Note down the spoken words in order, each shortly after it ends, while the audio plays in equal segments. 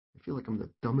I feel like I'm the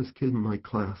dumbest kid in my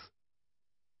class.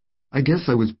 I guess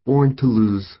I was born to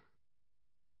lose.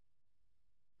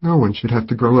 No one should have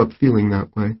to grow up feeling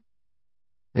that way.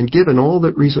 And given all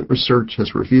that recent research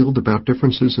has revealed about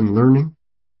differences in learning,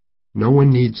 no one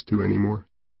needs to anymore.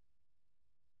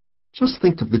 Just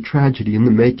think of the tragedy in the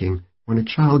making when a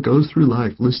child goes through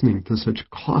life listening to such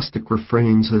caustic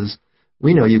refrains as,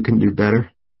 "We know you can do better,"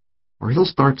 or "He'll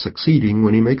start succeeding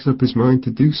when he makes up his mind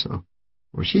to do so,"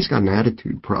 or "She's got an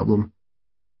attitude problem,"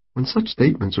 when such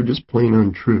statements are just plain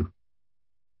untrue.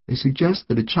 They suggest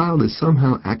that a child is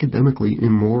somehow academically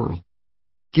immoral,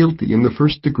 guilty in the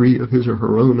first degree of his or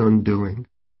her own undoing.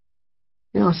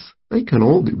 Yes, they can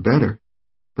all do better,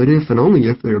 but if and only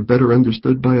if they are better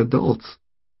understood by adults,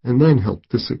 and then helped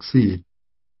to succeed.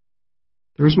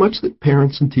 There is much that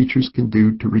parents and teachers can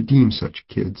do to redeem such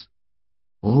kids,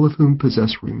 all of whom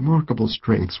possess remarkable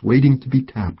strengths waiting to be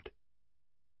tapped.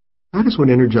 That is what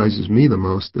energizes me the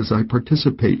most as I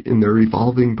participate in their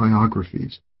evolving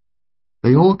biographies.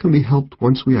 They all can be helped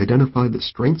once we identify the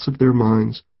strengths of their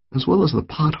minds as well as the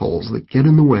potholes that get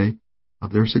in the way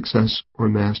of their success or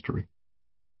mastery.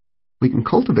 We can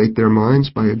cultivate their minds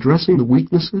by addressing the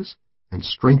weaknesses and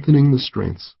strengthening the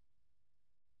strengths.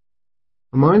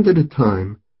 A Mind at a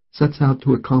Time sets out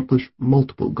to accomplish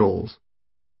multiple goals.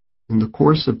 In the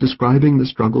course of describing the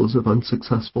struggles of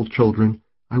unsuccessful children,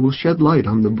 I will shed light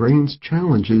on the brain's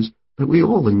challenges that we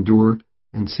all endure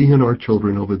and see in our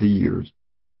children over the years.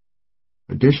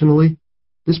 Additionally,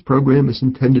 this program is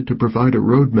intended to provide a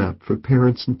roadmap for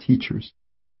parents and teachers,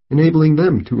 enabling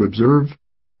them to observe,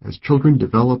 as children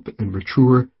develop and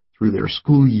mature through their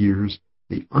school years,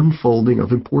 the unfolding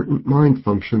of important mind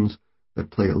functions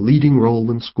that play a leading role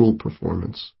in school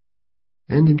performance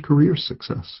and in career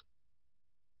success.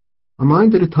 A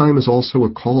Mind at a Time is also a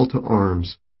call to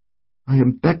arms. I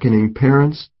am beckoning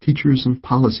parents, teachers, and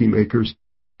policymakers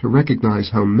to recognize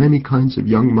how many kinds of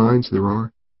young minds there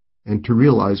are, and to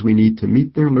realize we need to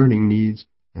meet their learning needs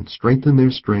and strengthen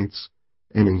their strengths,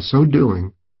 and in so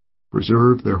doing,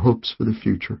 preserve their hopes for the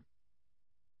future.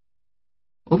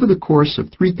 Over the course of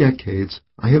 3 decades,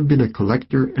 I have been a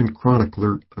collector and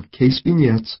chronicler of case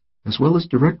vignettes as well as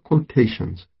direct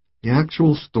quotations, the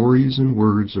actual stories and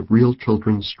words of real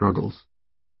children's struggles.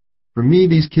 For me,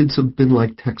 these kids have been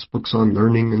like textbooks on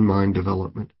learning and mind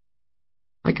development.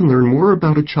 I can learn more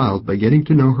about a child by getting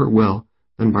to know her well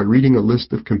than by reading a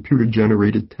list of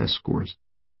computer-generated test scores.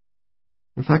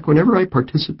 In fact, whenever I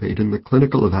participate in the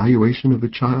clinical evaluation of a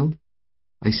child,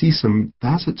 I see some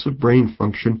facets of brain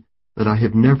function that I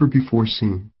have never before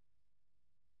seen.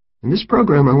 In this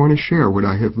program, I want to share what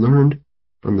I have learned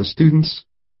from the students,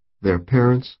 their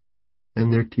parents,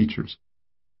 and their teachers.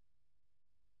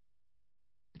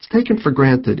 It's taken for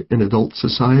granted in adult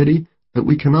society that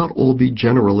we cannot all be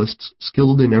generalists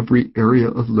skilled in every area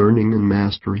of learning and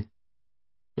mastery.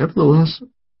 Nevertheless,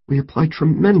 we apply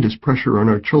tremendous pressure on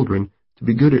our children to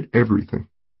be good at everything.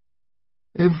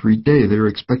 Every day they are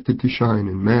expected to shine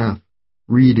in math,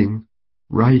 reading,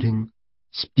 writing,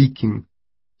 speaking,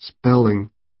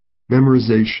 spelling,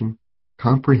 memorization,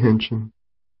 comprehension,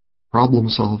 problem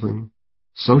solving,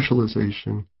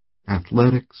 socialization,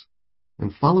 athletics,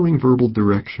 and following verbal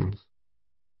directions.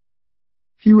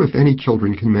 Few, if any,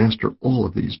 children can master all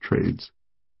of these trades,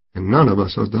 and none of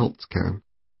us adults can.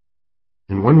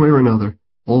 In one way or another,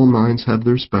 all minds have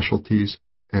their specialties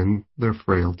and their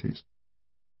frailties.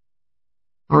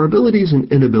 Our abilities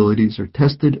and inabilities are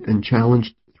tested and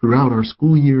challenged throughout our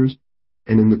school years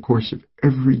and in the course of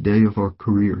every day of our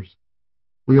careers.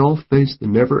 We all face the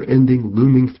never-ending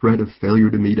looming threat of failure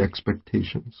to meet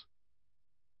expectations,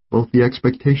 both the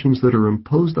expectations that are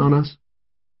imposed on us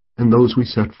and those we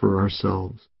set for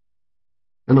ourselves.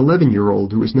 An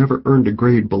 11-year-old who has never earned a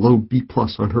grade below B+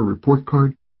 on her report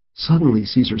card suddenly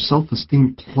sees her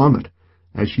self-esteem plummet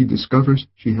as she discovers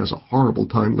she has a horrible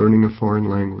time learning a foreign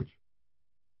language.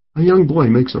 A young boy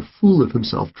makes a fool of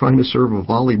himself trying to serve a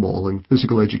volleyball in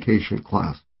physical education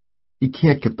class. He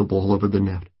can't get the ball over the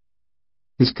net.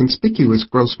 His conspicuous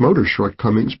gross motor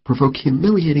shortcomings provoke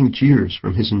humiliating jeers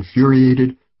from his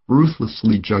infuriated,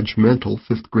 ruthlessly judgmental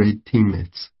 5th-grade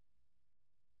teammates.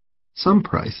 Some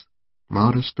price,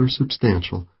 modest or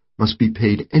substantial, must be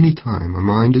paid any time a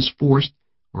mind is forced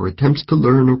or attempts to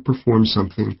learn or perform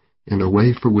something in a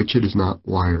way for which it is not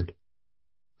wired.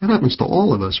 That happens to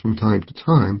all of us from time to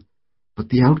time, but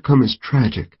the outcome is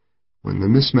tragic when the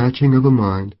mismatching of a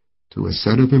mind to a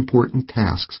set of important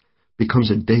tasks becomes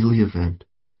a daily event,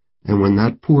 and when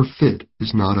that poor fit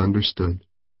is not understood.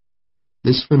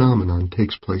 This phenomenon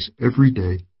takes place every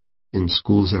day in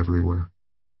schools everywhere.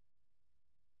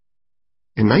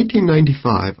 In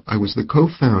 1995, I was the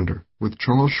co-founder with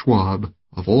Charles Schwab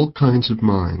of All Kinds of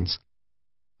Minds,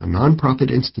 a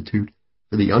nonprofit institute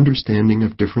for the understanding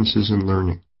of differences in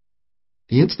learning.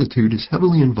 The institute is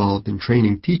heavily involved in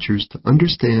training teachers to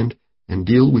understand and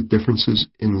deal with differences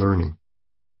in learning.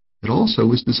 It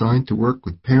also is designed to work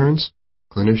with parents,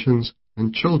 clinicians,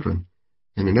 and children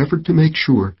in an effort to make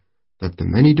sure that the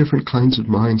many different kinds of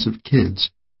minds of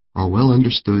kids are well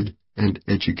understood and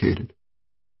educated.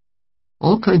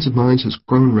 All Kinds of Minds has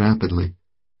grown rapidly,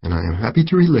 and I am happy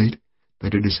to relate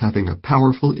that it is having a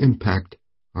powerful impact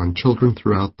on children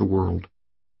throughout the world.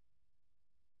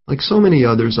 Like so many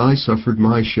others, I suffered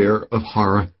my share of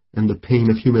horror and the pain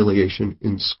of humiliation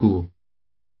in school.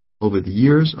 Over the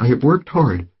years, I have worked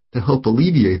hard to help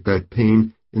alleviate that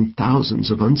pain in thousands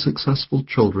of unsuccessful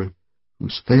children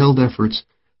whose failed efforts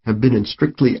have been in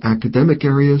strictly academic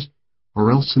areas,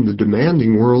 or else in the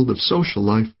demanding world of social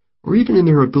life, or even in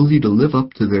their ability to live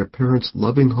up to their parents'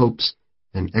 loving hopes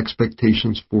and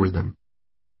expectations for them.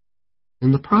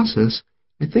 In the process,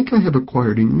 I think I have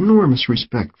acquired enormous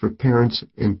respect for parents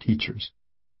and teachers,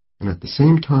 and at the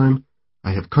same time,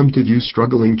 I have come to view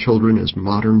struggling children as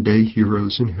modern-day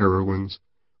heroes and heroines,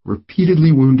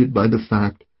 repeatedly wounded by the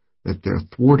fact that their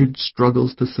thwarted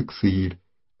struggles to succeed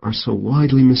are so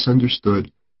widely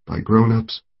misunderstood by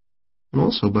grown-ups and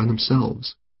also by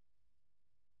themselves.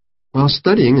 While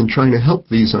studying and trying to help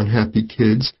these unhappy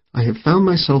kids, I have found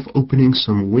myself opening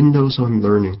some windows on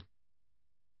learning.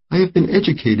 I have been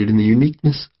educated in the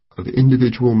uniqueness of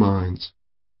individual minds.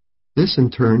 This, in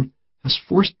turn, has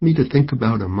forced me to think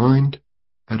about a mind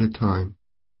at a time,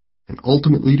 and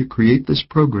ultimately to create this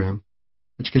program,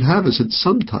 which could have as its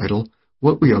subtitle,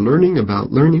 What We Are Learning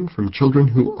About Learning from Children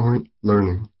Who Aren't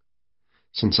Learning.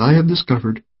 Since I have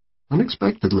discovered,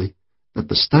 unexpectedly, that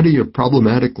the study of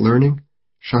problematic learning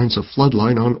shines a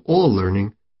floodlight on all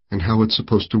learning and how it's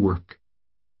supposed to work.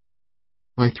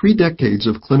 My 3 decades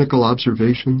of clinical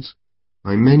observations,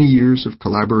 my many years of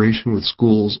collaboration with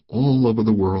schools all over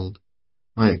the world,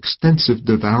 my extensive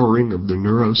devouring of the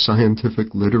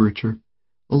neuroscientific literature,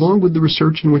 along with the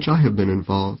research in which I have been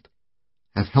involved,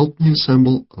 have helped me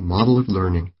assemble a model of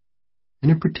learning, and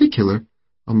in particular,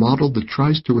 a model that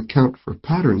tries to account for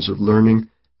patterns of learning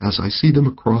as I see them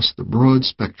across the broad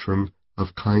spectrum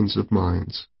of kinds of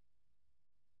minds.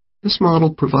 This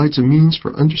model provides a means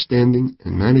for understanding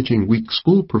and managing weak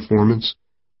school performance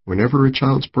whenever a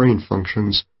child's brain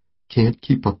functions can't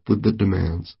keep up with the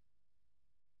demands.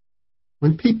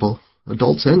 When people,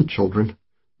 adults and children,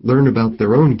 learn about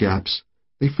their own gaps,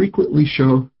 they frequently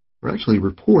show, or actually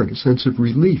report, a sense of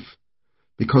relief,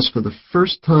 because for the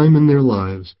first time in their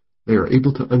lives, they are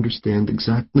able to understand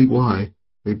exactly why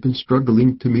they've been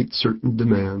struggling to meet certain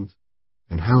demands,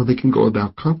 and how they can go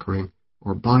about conquering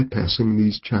or bypassing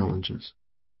these challenges.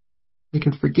 They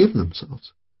can forgive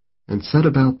themselves and set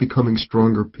about becoming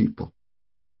stronger people.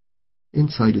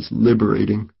 Insight is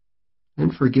liberating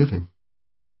and forgiving.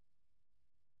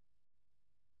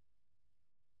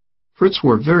 Fritz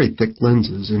wore very thick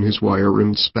lenses in his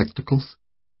wire-rimmed spectacles.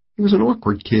 He was an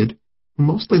awkward kid who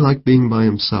mostly liked being by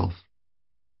himself.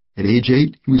 At age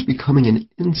 8, he was becoming an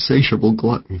insatiable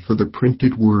glutton for the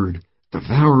printed word,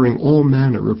 devouring all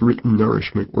manner of written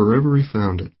nourishment wherever he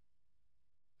found it.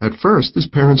 At first, his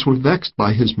parents were vexed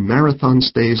by his marathon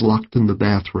stays locked in the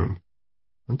bathroom,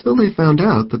 until they found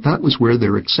out that that was where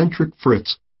their eccentric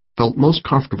Fritz felt most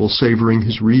comfortable savoring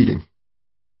his reading.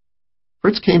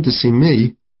 Fritz came to see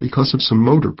me because of some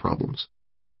motor problems,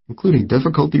 including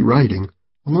difficulty writing,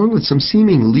 along with some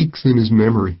seeming leaks in his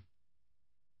memory.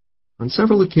 On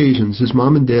several occasions, his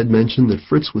mom and dad mentioned that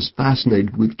Fritz was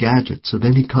fascinated with gadgets of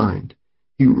any kind.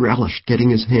 He relished getting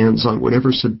his hands on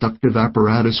whatever seductive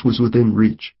apparatus was within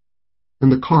reach. In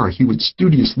the car, he would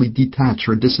studiously detach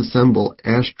or disassemble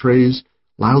ashtrays,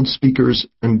 loudspeakers,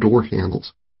 and door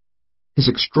handles. His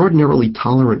extraordinarily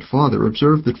tolerant father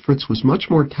observed that Fritz was much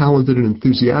more talented and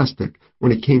enthusiastic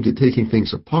when it came to taking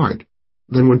things apart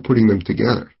than when putting them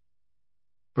together.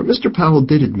 But Mr. Powell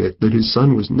did admit that his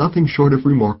son was nothing short of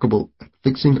remarkable at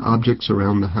fixing objects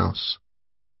around the house.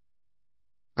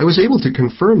 I was able to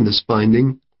confirm this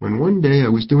finding when one day I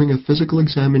was doing a physical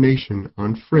examination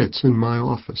on Fritz in my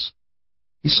office.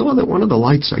 He saw that one of the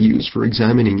lights I used for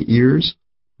examining ears,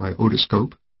 my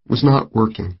otoscope, was not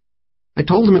working. I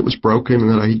told him it was broken and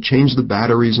that I had changed the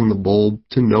batteries in the bulb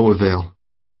to no avail.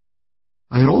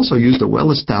 I had also used a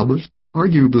well-established,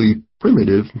 arguably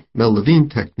primitive, Levine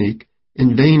technique.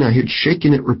 In vain I had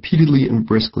shaken it repeatedly and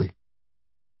briskly.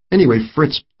 Anyway,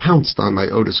 Fritz pounced on my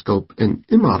otoscope and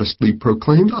immodestly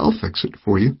proclaimed, "I'll fix it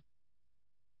for you."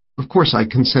 Of course, I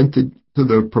consented to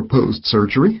the proposed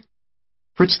surgery.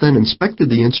 Fritz then inspected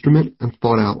the instrument and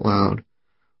thought out loud,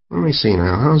 "Let me see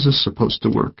now, how is this supposed to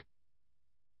work?"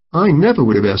 I never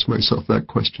would have asked myself that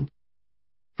question.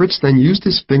 Fritz then used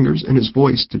his fingers and his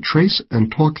voice to trace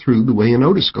and talk through the way an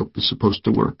otoscope is supposed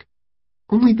to work.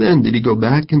 Only then did he go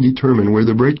back and determine where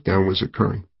the breakdown was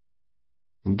occurring.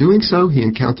 In doing so, he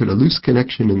encountered a loose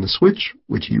connection in the switch,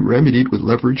 which he remedied with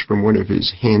leverage from one of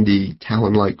his handy,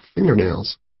 talon-like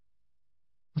fingernails.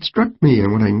 What struck me,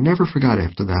 and what I never forgot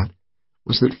after that,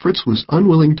 was that Fritz was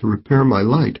unwilling to repair my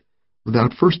light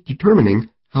without first determining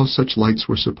how such lights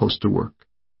were supposed to work.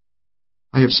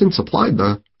 I have since applied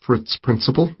the Fritz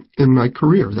principle in my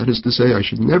career. That is to say, I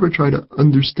should never try to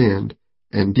understand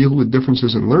and deal with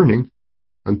differences in learning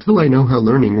until I know how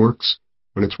learning works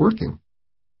when it's working.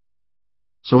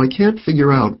 So I can't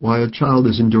figure out why a child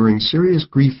is enduring serious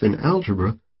grief in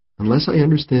algebra unless I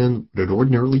understand what it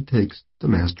ordinarily takes to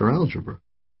master algebra.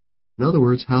 In other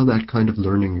words, how that kind of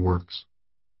learning works.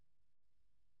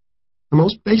 The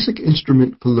most basic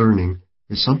instrument for learning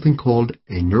is something called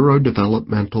a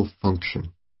neurodevelopmental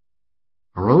function.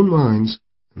 Our own minds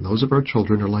and those of our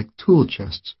children are like tool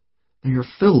chests. They are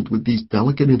filled with these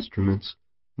delicate instruments,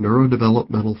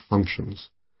 neurodevelopmental functions,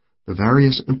 the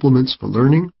various implements for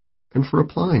learning and for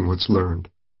applying what's learned.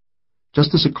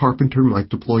 Just as a carpenter might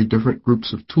deploy different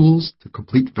groups of tools to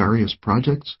complete various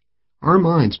projects, our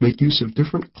minds make use of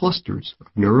different clusters of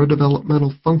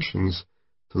neurodevelopmental functions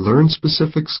to learn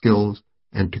specific skills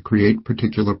and to create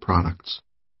particular products.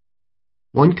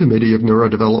 One committee of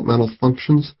neurodevelopmental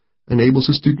functions enables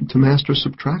a student to master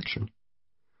subtraction.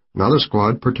 Another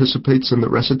squad participates in the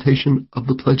recitation of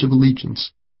the Pledge of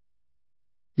Allegiance.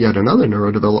 Yet another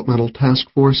neurodevelopmental task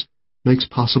force makes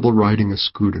possible riding a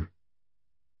scooter.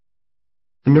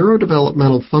 A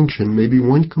neurodevelopmental function may be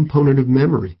one component of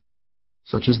memory,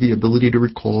 such as the ability to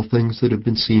recall things that have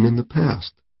been seen in the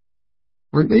past.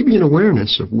 Or it may be an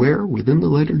awareness of where, within the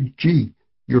letter G,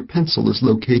 your pencil is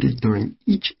located during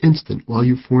each instant while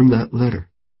you form that letter.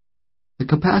 The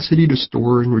capacity to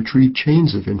store and retrieve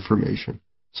chains of information,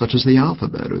 such as the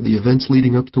alphabet or the events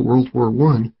leading up to World War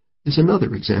I, is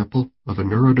another example of a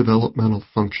neurodevelopmental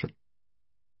function.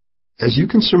 As you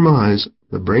can surmise,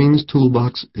 the brain's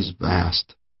toolbox is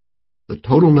vast. The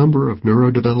total number of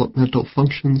neurodevelopmental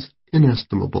functions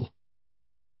inestimable.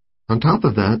 On top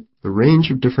of that, the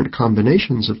range of different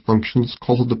combinations of functions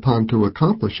called upon to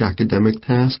accomplish academic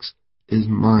tasks is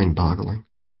mind-boggling.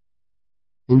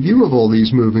 In view of all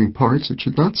these moving parts, it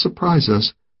should not surprise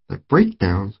us that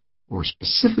breakdowns or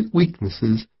specific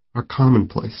weaknesses are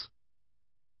commonplace.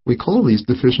 We call these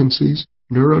deficiencies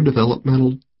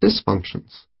neurodevelopmental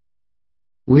dysfunctions.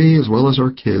 We, as well as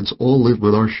our kids, all live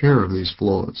with our share of these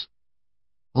flaws.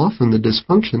 Often the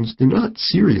dysfunctions do not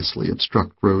seriously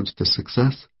obstruct roads to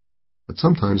success, but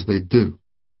sometimes they do.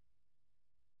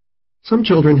 Some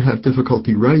children have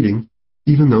difficulty writing,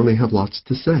 even though they have lots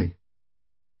to say.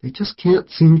 They just can't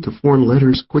seem to form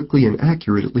letters quickly and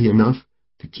accurately enough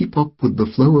to keep up with the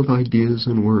flow of ideas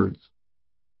and words.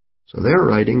 So their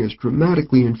writing is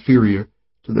dramatically inferior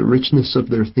to the richness of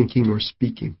their thinking or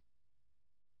speaking.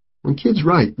 When kids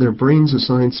write, their brains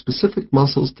assign specific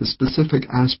muscles to specific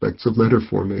aspects of letter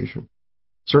formation.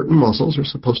 Certain muscles are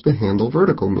supposed to handle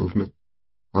vertical movement.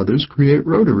 Others create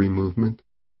rotary movement.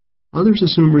 Others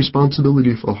assume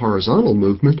responsibility for horizontal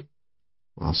movement,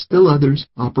 while still others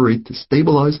operate to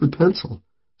stabilize the pencil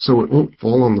so it won't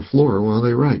fall on the floor while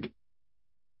they write.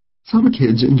 Some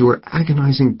kids endure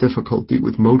agonizing difficulty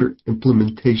with motor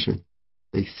implementation.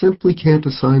 They simply can't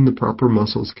assign the proper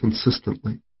muscles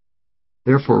consistently.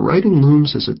 Therefore, writing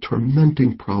looms as a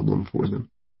tormenting problem for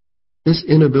them. This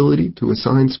inability to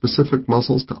assign specific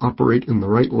muscles to operate in the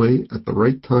right way at the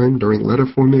right time during letter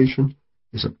formation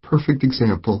is a perfect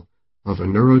example of a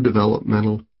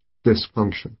neurodevelopmental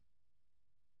dysfunction.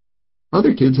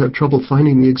 Other kids have trouble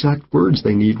finding the exact words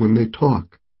they need when they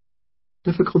talk,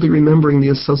 difficulty remembering the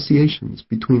associations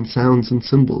between sounds and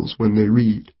symbols when they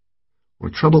read, or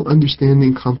trouble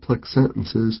understanding complex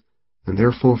sentences and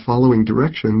therefore following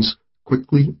directions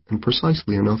quickly and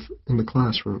precisely enough in the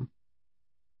classroom.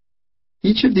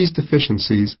 Each of these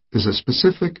deficiencies is a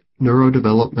specific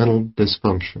neurodevelopmental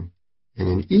dysfunction, and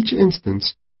in each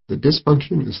instance, the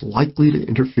dysfunction is likely to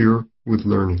interfere with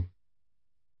learning.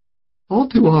 All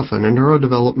too often, a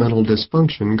neurodevelopmental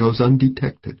dysfunction goes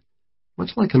undetected,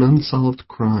 much like an unsolved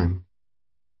crime.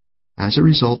 As a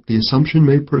result, the assumption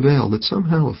may prevail that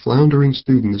somehow a floundering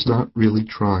student is not really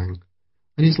trying,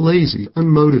 that he's lazy,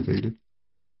 unmotivated,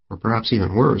 or perhaps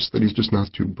even worse, that he's just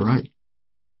not too bright.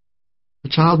 The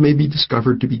child may be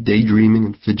discovered to be daydreaming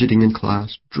and fidgeting in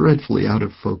class, dreadfully out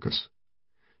of focus.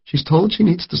 She's told she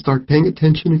needs to start paying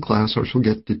attention in class or she'll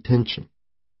get detention.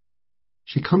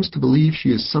 She comes to believe she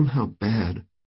is somehow bad,